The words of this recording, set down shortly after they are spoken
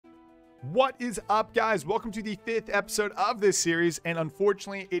What is up, guys? Welcome to the 5th episode of this series, and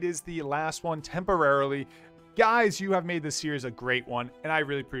unfortunately, it is the last one temporarily. Guys, you have made this series a great one, and I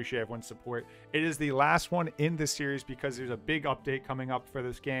really appreciate everyone's support. It is the last one in this series because there's a big update coming up for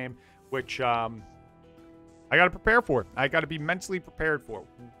this game, which I got to prepare for. I got to be mentally prepared for.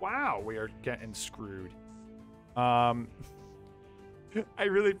 Wow, we are getting screwed. I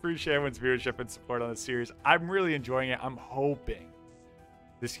really appreciate everyone's viewership and support on this series. I'm really enjoying it. I'm hoping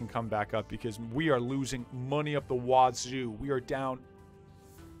this can come back up because we are losing money up the wazoo. We are down.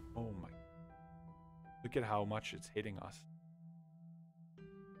 Oh my. Look at how much it's hitting us.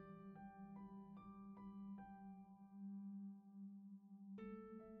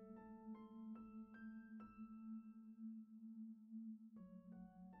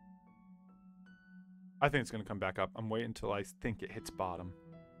 I think it's going to come back up. I'm waiting until I think it hits bottom.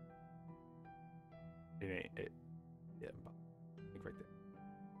 It ain't it. Yeah, I think right there.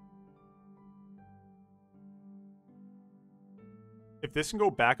 If this can go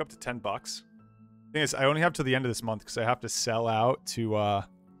back up to 10 bucks, the thing is, I only have till the end of this month because I have to sell out to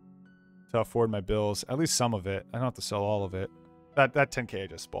afford my bills. At least some of it. I don't have to sell all of it. That 10K I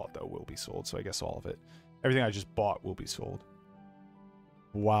just bought though will be sold, so I guess all of it. Everything I just bought will be sold.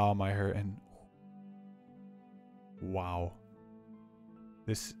 Wow, am I hurting? Wow.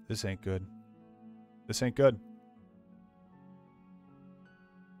 This ain't good. This ain't good.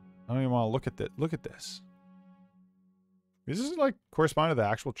 I don't even want to look at that. Look at this. This is like correspond to the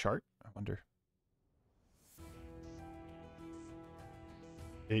actual chart. I wonder.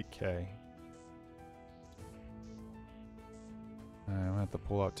 8K. I'm gonna have to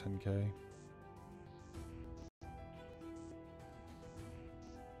pull out 10K.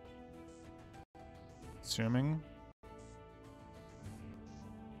 Assuming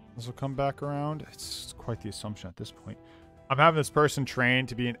this will come back around. It's quite the assumption at this point. I'm having this person trained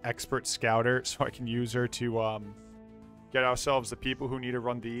to be an expert scouter so I can use her to get ourselves the people who need to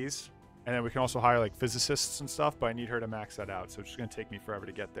run these. And then we can also hire like physicists and stuff, but I need her to max that out. So it's just going to take me forever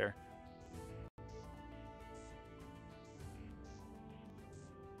to get there.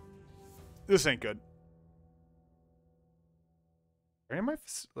 This ain't good. Am I,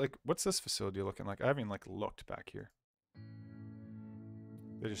 like, what's this facility looking like? I haven't even like looked back here.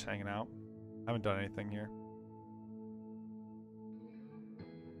 They're just hanging out. I haven't done anything here.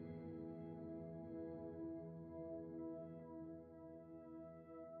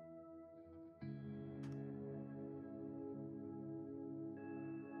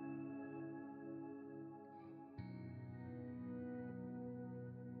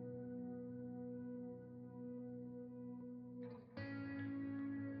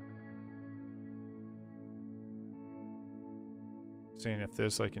 Seeing if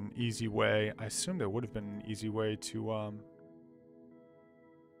there's like an easy way. I assume there would have been an easy way to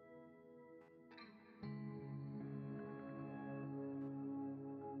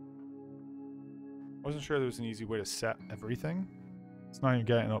wasn't sure there was an easy way to set everything. It's not even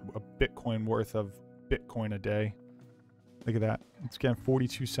getting a Bitcoin worth of Bitcoin a day. Look at that. It's getting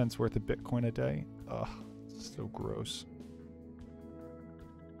 42 cents worth of Bitcoin a day. Ugh, so gross.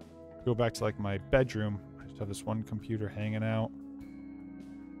 Go back to like my bedroom. I just have this one computer hanging out.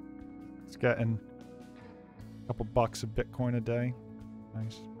 It's getting a couple bucks of Bitcoin a day.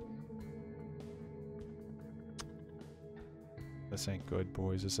 Nice. This ain't good,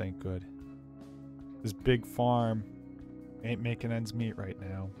 boys. This ain't good. This big farm ain't making ends meet right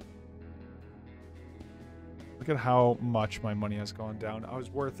now. Look at how much my money has gone down. I was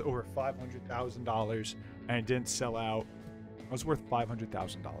worth over $500,000 and it didn't sell out. I was worth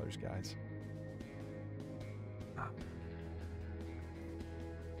 $500,000, guys.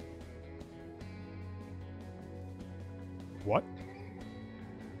 What?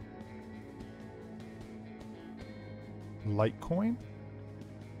 LiteCoin?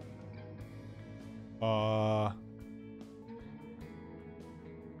 I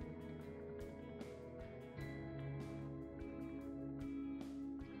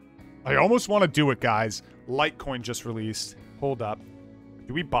almost want to do it, guys. LiteCoin just released. Hold up.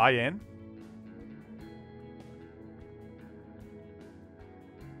 Do we buy in?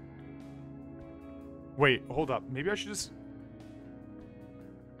 Wait, hold up. Maybe I should just...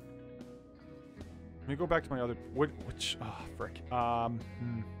 Let me go back to my other... Which... Oh, frick. Let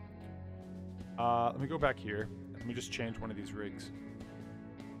me go back here. Let me just change one of these rigs.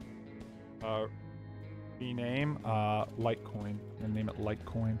 Rename LiteCoin. I'm gonna name it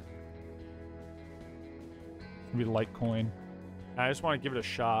LiteCoin. It's gonna be LiteCoin. I just want to give it a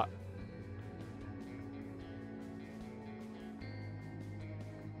shot.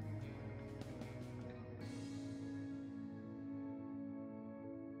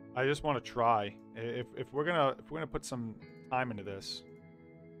 I just want to try. If we're gonna put some time into this,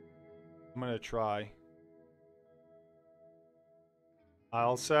 I'm gonna try.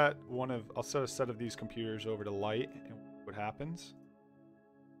 I'll set a set of these computers over to light and what happens.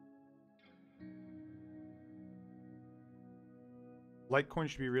 LiteCoin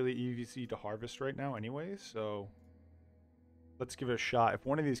should be really easy to harvest right now anyway, so let's give it a shot. If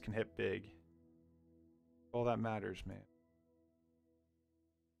one of these can hit big, all that matters, man.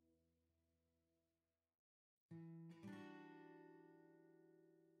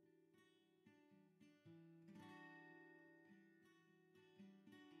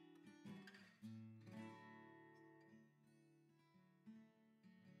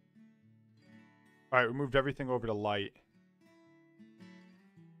 All right, we moved everything over to light.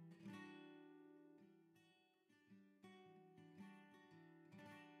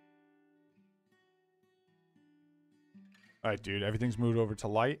 All right, dude, everything's moved over to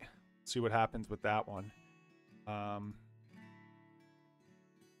light. Let's see what happens with that one.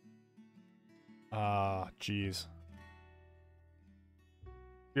 Jeez.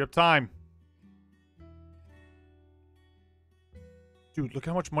 You have time. Dude, look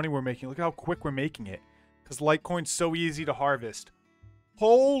how much money we're making. Look how quick we're making it. Because LiteCoin's so easy to harvest.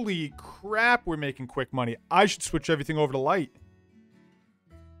 Holy crap, we're making quick money. I should switch everything over to light.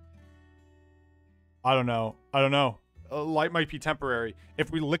 I don't know. Light might be temporary. If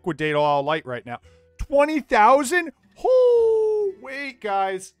we liquidate all light right now. 20,000? Oh, wait,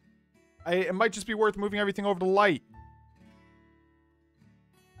 guys. It might just be worth moving everything over to light.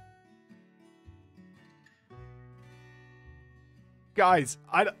 Guys,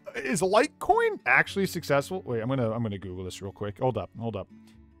 is LiteCoin actually successful? Wait, I'm gonna Google this real quick. Hold up.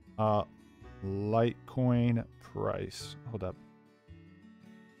 LiteCoin price. Hold up.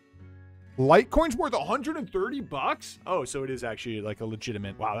 LiteCoin's worth 130 bucks? Oh, so it is actually like a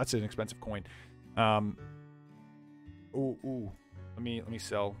legitimate. Wow, that's an expensive coin. Ooh. Let me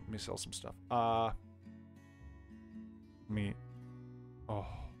sell some stuff. Oh.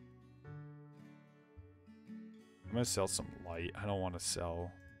 I'm gonna sell some light. I don't want to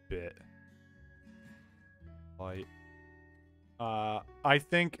sell bit. Light. I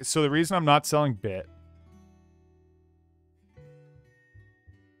think so. The reason I'm not selling bit.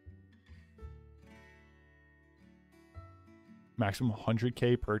 Maximum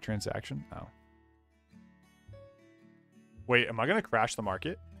 100K per transaction. Oh. Wait, am I gonna crash the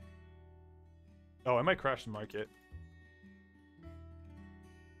market? Oh, I might crash the market.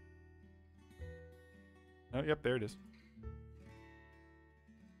 Oh, yep, there it is.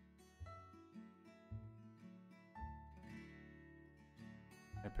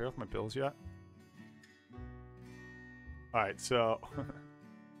 Can I pay off my bills yet? Alright, so...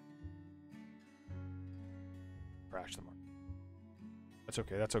 crash the market.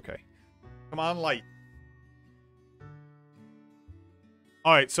 That's okay. Come on, light.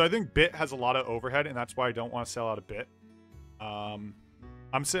 Alright, so I think bit has a lot of overhead, and that's why I don't want to sell out a bit.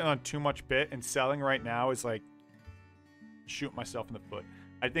 I'm sitting on too much bit, and selling right now is like shooting myself in the foot.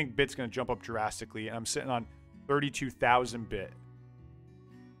 I think bit's going to jump up drastically, and I'm sitting on 32,000 bit.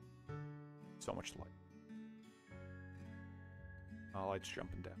 So much light. Oh, light's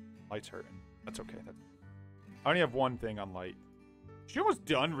jumping down. Light's hurting. That's okay. I only have one thing on light. She almost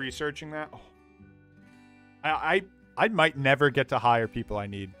done researching that. Oh. I might never get to hire people I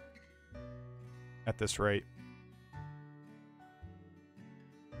need at this rate.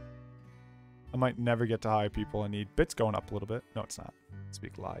 I might never get to hire people I need. Bit's going up a little bit. No, it's not.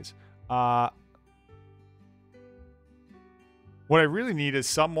 Speak lies. What I really need is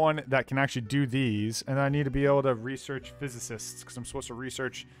someone that can actually do these, and I need to be able to research physicists, because I'm supposed to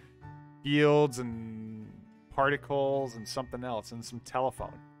research fields and particles and something else and some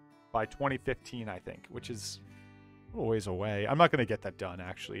telephone by 2015, I think, which is a little ways away. I'm not going to get that done,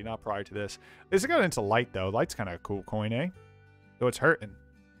 actually, not prior to this. This got into light, though. Light's kind of a cool coin, eh? Though it's hurting.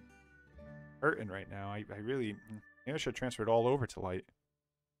 Hurting right now. I really... Maybe I should transfer it all over to light.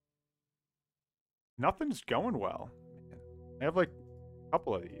 Nothing's going well. I have, like, a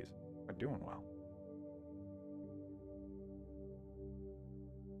couple of these. I'm doing well.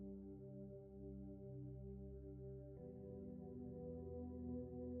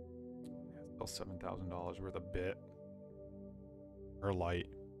 Yeah, still $7,000 worth of bit. Or light.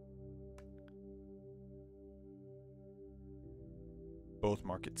 Both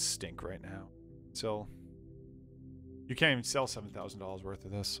markets stink right now. So you can't even sell $7,000 worth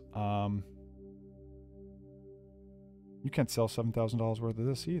of this. You can't sell $7,000 worth of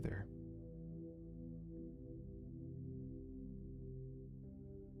this either.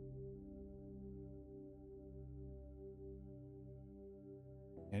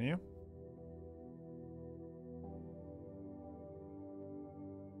 Can't Continue.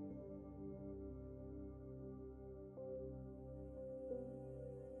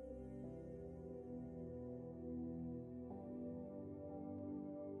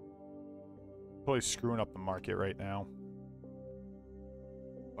 Probably screwing up the market right now.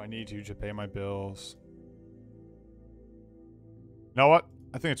 I need to pay my bills. You know what?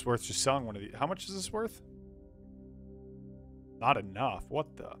 I think it's worth just selling one of these. How much is this worth? Not enough.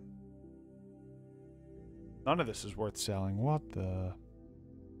 What the? None of this is worth selling. What the?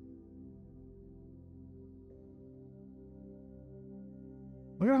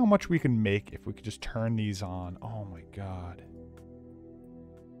 Look at how much we can make if we could just turn these on. Oh my god.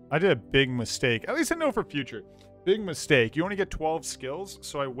 I did a big mistake. At least I know for future. Big mistake. You only get 12 skills,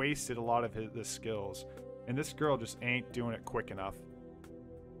 so I wasted a lot of the skills. And this girl just ain't doing it quick enough.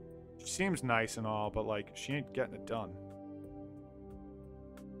 She seems nice and all, but like, she ain't getting it done.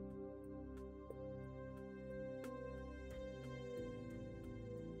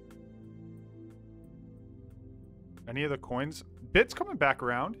 Any of the coins? Bit's coming back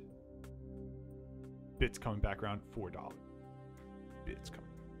around. Bit's coming back around. $4. Bit's coming.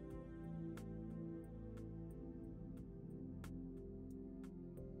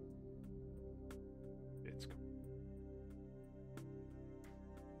 Bit's coming.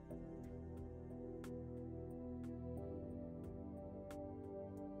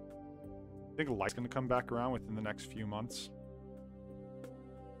 I think Lite's going to come back around within the next few months.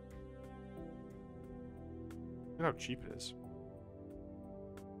 Look at how cheap it is.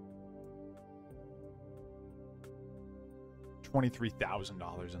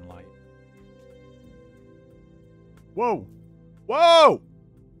 $23,000 in Lite. Whoa! Whoa!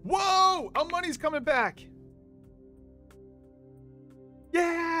 Whoa! Our money's coming back.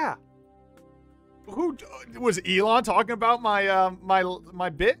 Yeah! Who was Elon talking about my my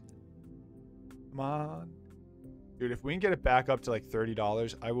bit? Come on. Dude, if we can get it back up to like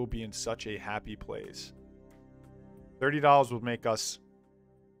 $30, I will be in such a happy place. $30 will make us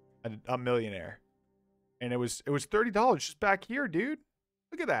a millionaire. And it was $30 just back here, dude.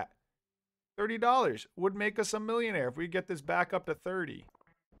 Look at that. $30 would make us a millionaire if we get this back up to 30.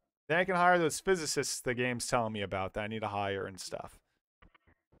 Then I can hire those physicists the game's telling me about that I need to hire and stuff.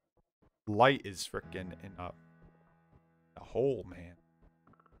 Lite is freaking in a hole, man.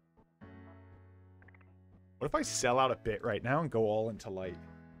 What if I sell out a bit right now and go all into Lite?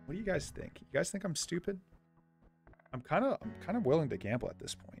 What do you guys think? You guys think I'm stupid? I'm kind of willing to gamble at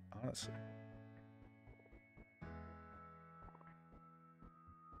this point, honestly.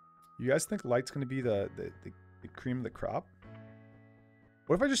 You guys think Lite's going to be the cream of the crop?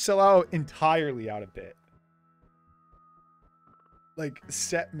 What if I just sell out entirely out of bit? Like,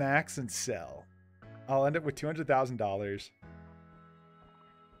 set max and sell. I'll end up with $200,000.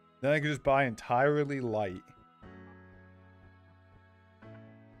 Then I can just buy entirely Lite.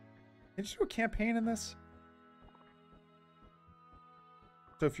 Did you do a campaign in this?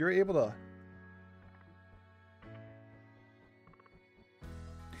 So if you're able to...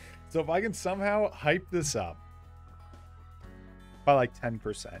 So if I can somehow hype this up by like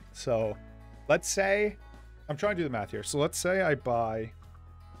 10%. So let's say... I'm trying to do the math here. So let's say I buy...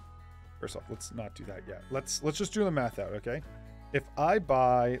 First off, let's not do that yet. Let's just do the math out, okay? If I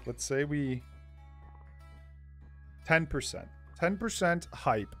buy... Let's say we... 10%. 10%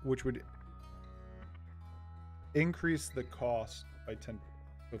 hype, which would increase the cost by 10%.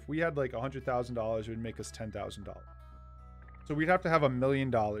 If we had like $100,000, it would make us $10,000. So we'd have to have $1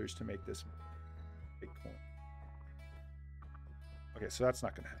 million to make this Bitcoin. Okay, so that's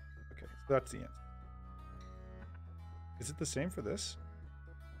not going to happen. Okay, so that's the answer. Is it the same for this?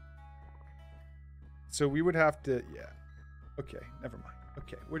 So we would have to, yeah. Okay, never mind.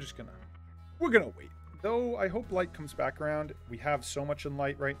 Okay, we're gonna wait. Though I hope Lite comes back around. We have so much in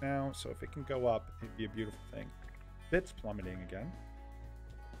Lite right now, so if it can go up, it'd be a beautiful thing. Bit's plummeting again.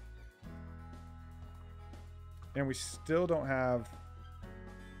 And we still don't have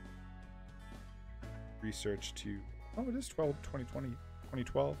research to... Oh, it is 2020,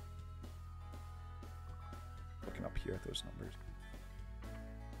 2012. Looking up here at those numbers.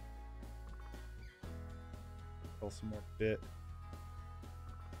 Sell some more bit.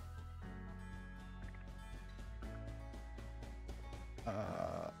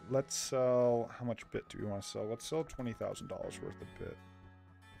 Let's sell... How much bit do we want to sell? Let's sell $20,000 worth of bit.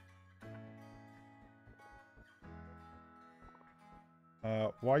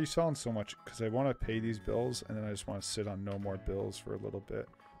 Why are you selling so much? Because I want to pay these bills, and then I just want to sit on no more bills for a little bit.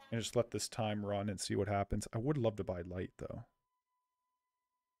 And just let this time run and see what happens. I would love to buy Lite, though.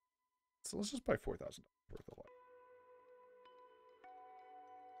 So let's just buy $4,000 worth of Lite.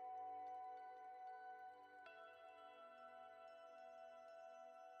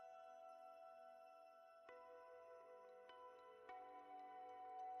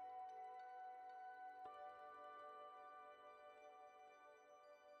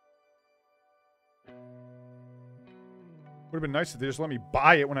 Would have been nice if they just let me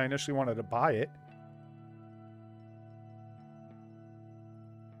buy it when I initially wanted to buy it.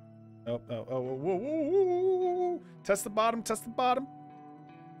 Oh, whoa, whoa, whoa, whoa. Test the bottom, test the bottom.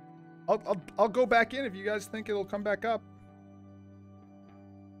 I'll go back in if you guys think it'll come back up.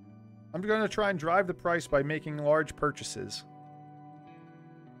 I'm going to try and drive the price by making large purchases.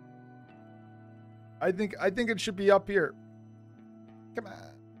 I think it should be up here. Come on.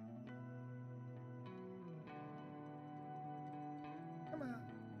 Come on.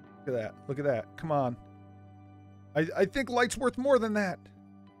 Look at that. Look at that. Come on. I think light's worth more than that.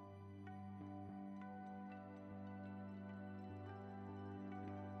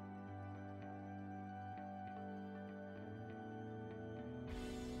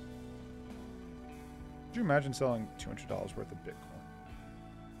 Could you imagine selling $200 worth of Bitcoin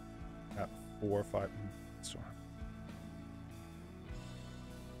at 4 or 5? So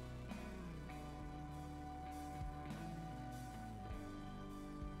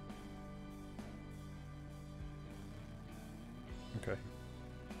okay.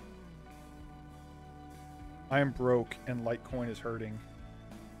 I am broke and LiteCoin is hurting.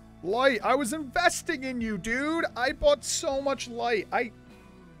 Light, I was investing in you, dude. I bought so much Light.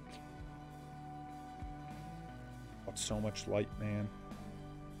 So much Light, man.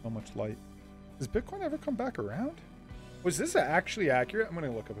 So much Light. Does Bitcoin ever come back around? Was this actually accurate? I'm going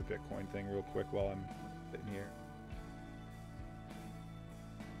to look up a Bitcoin thing real quick while I'm sitting here.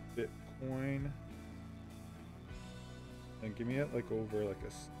 Bitcoin. And give me it like over like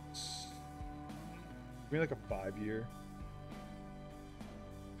a... Give me like a 5-year.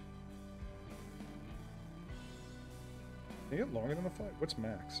 Can you get longer than a 5? What's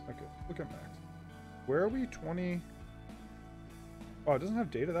max? Okay, look at max. Where are we? 20... Oh, it doesn't have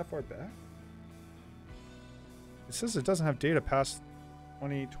data that far back? It says it doesn't have data past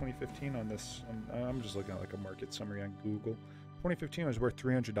 2015 on this. I'm just looking at like a market summary on Google. 2015 was worth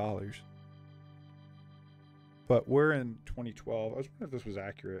 $300. But we're in 2012. I was wondering if this was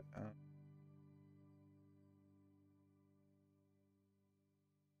accurate.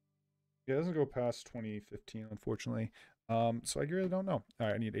 Yeah, it doesn't go past 2015, unfortunately. So I really don't know. All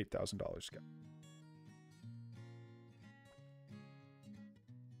right, I need $8,000 again.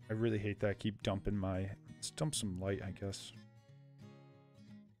 I really hate that. I keep dumping my... Let's dump some Light, I guess.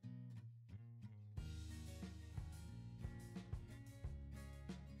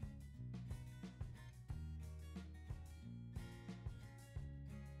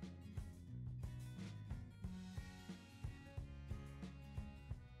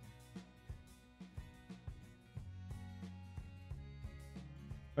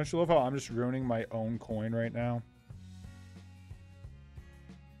 Don't you love how I'm just ruining my own coin right now?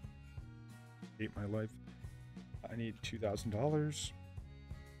 Hate my life. I need $2,000.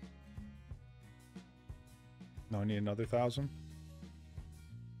 No, I need another 1,000.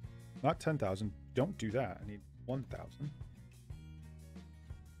 Not 10,000. Don't do that. I need 1,000.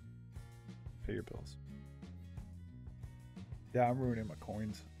 Pay your bills. Yeah, I'm ruining my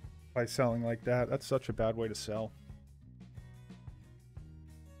coins by selling like that. That's such a bad way to sell.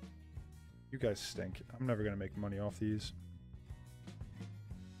 You guys stink. I'm never going to make money off these.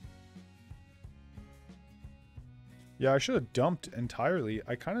 Yeah, I should have dumped entirely.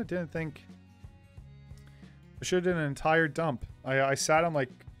 I kind of didn't think... I should have done an entire dump. I sat on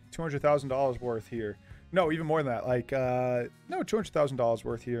like $200,000 worth here. No, even more than that. Like, no, $200,000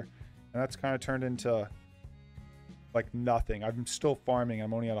 worth here. And that's kind of turned into like nothing. I'm still farming.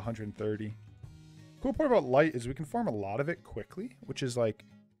 I'm only at 130. Cool part about Light is we can farm a lot of it quickly, which is like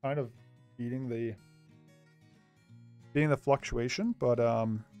kind of beating the fluctuation, but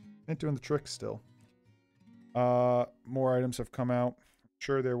ain't doing the trick still. More items have come out. I'm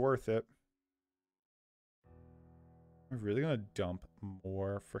sure they're worth it. I'm really gonna dump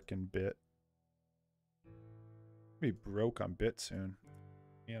more freaking bit. Be broke on bit soon.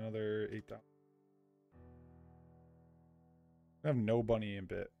 Another 8,000. I have no money in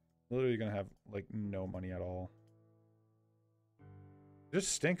bit. Literally gonna have like no money at all. It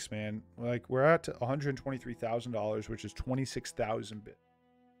just stinks, man. Like we're at $123,000, which is 26,000 bit.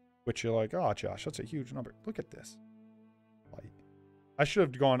 Which you're like, oh, Josh, that's a huge number. Look at this. Light. I should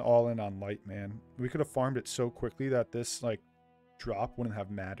have gone all in on Light, man. We could have farmed it so quickly that this like drop wouldn't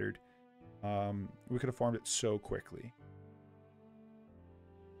have mattered. We could have farmed it so quickly.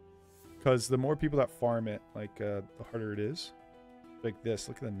 Because the more people that farm it, like the harder it is. Like this,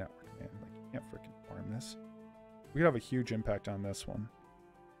 look at the network, man. Like you can't freaking farm this. We could have a huge impact on this one.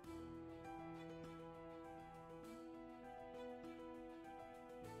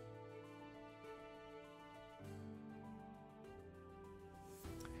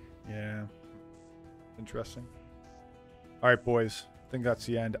 Yeah. Interesting. All right, boys. I think that's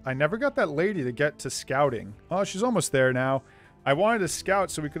the end. I never got that lady to get to scouting. Oh, she's almost there now. I wanted to scout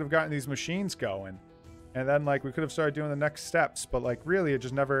so we could have gotten these machines going. And then, like, we could have started doing the next steps. But, like, really,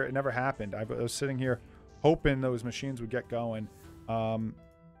 it never happened. I was sitting here hoping those machines would get going. How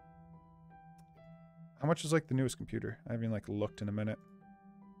much is, like, the newest computer? I haven't, like, looked in a minute.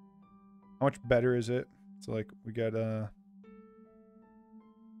 How much better is it? So, like, we got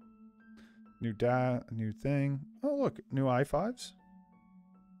new thing. Oh, look, new i5s.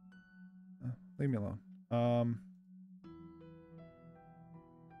 Leave me alone.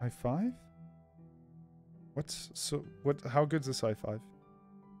 i5? How good's this i5?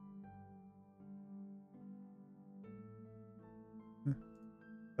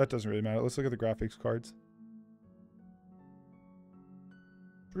 That doesn't really matter. Let's look at the graphics cards.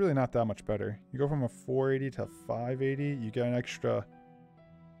 It's really not that much better. You go from a 480 to a 580, you get an extra,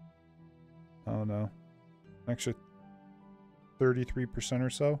 I don't know, an extra 33% or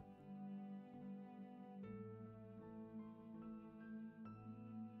so.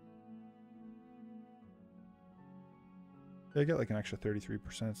 Yeah, I get like an extra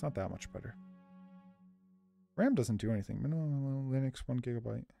 33%. It's not that much better. RAM doesn't do anything. Minimum Linux 1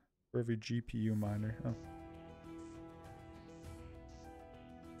 GB for every GPU miner. Oh.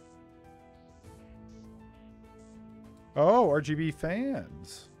 Oh, RGB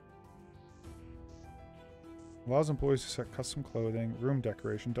fans. Allows employees to set custom clothing, room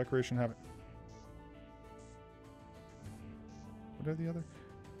decoration. Decoration having... What are the other?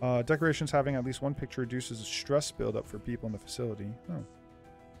 Decorations having at least one picture reduces the stress buildup for people in the facility. Oh.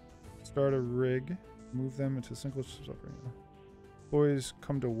 Start a rig. Move them into single... Employees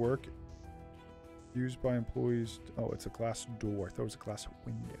come to work. Used by employees... Oh, it's a glass door. I thought it was a glass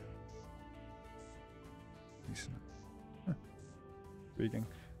window. Decent. Huh. Speaking.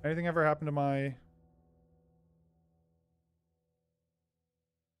 Anything ever happened to my...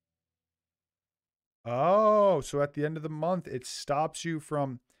 Oh, so at the end of the month, it stops you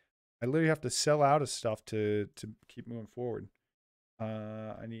from... I literally have to sell out of stuff to keep moving forward.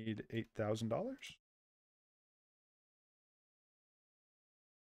 I need $8,000.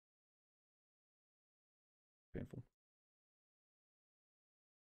 Painful.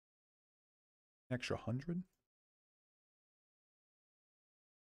 An extra 100.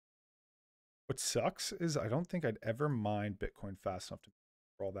 What sucks is I don't think I'd ever mine Bitcoin fast enough to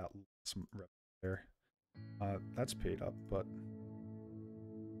for all that some there. That's paid up, but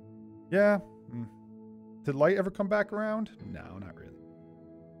yeah. Did Light ever come back around? No, not really.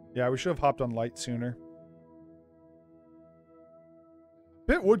 Yeah, we should have hopped on Light sooner.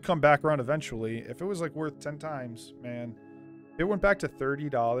 Bit would come back around eventually. If it was like worth 10 times, man. If it went back to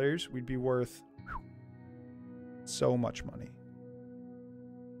 $30, we'd be worth so much money.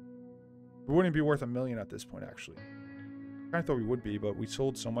 We wouldn't be worth $1 million at this point, actually. I kind of thought we would be, but we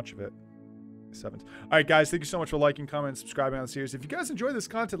sold so much of it. All right, guys, thank you so much for liking, commenting, subscribing on the series. If you guys enjoy this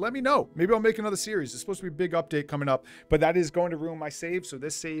content, let me know. Maybe I'll make another series. It's supposed to be a big update coming up, but that is going to ruin my save, so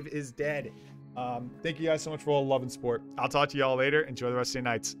this save is dead. Thank you guys so much for all the love and support. I'll talk to y'all later. Enjoy the rest of your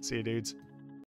nights. See you, dudes.